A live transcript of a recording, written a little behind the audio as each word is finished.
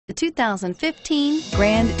The 2015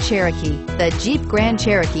 Grand Cherokee. The Jeep Grand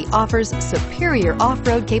Cherokee offers superior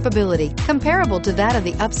off-road capability comparable to that of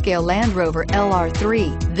the upscale Land Rover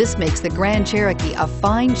LR3. This makes the Grand Cherokee a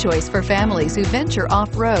fine choice for families who venture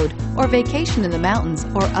off-road or vacation in the mountains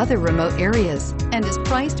or other remote areas, and is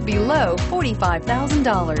priced below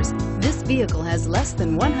 $45,000. This vehicle has less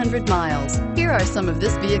than 100 miles. Here are some of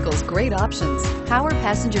this vehicle's great options: power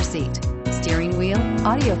passenger seat, steering wheel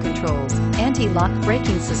audio controls, anti-lock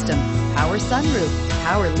braking system, power sunroof,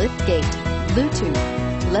 power lift gate,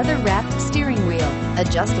 Bluetooth, leather-wrapped steering wheel,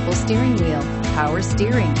 adjustable steering wheel, power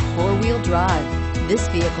steering, four-wheel drive. This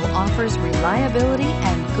vehicle offers reliability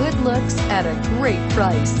and good looks at a great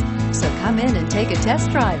price. So come in and take a test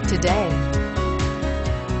drive today.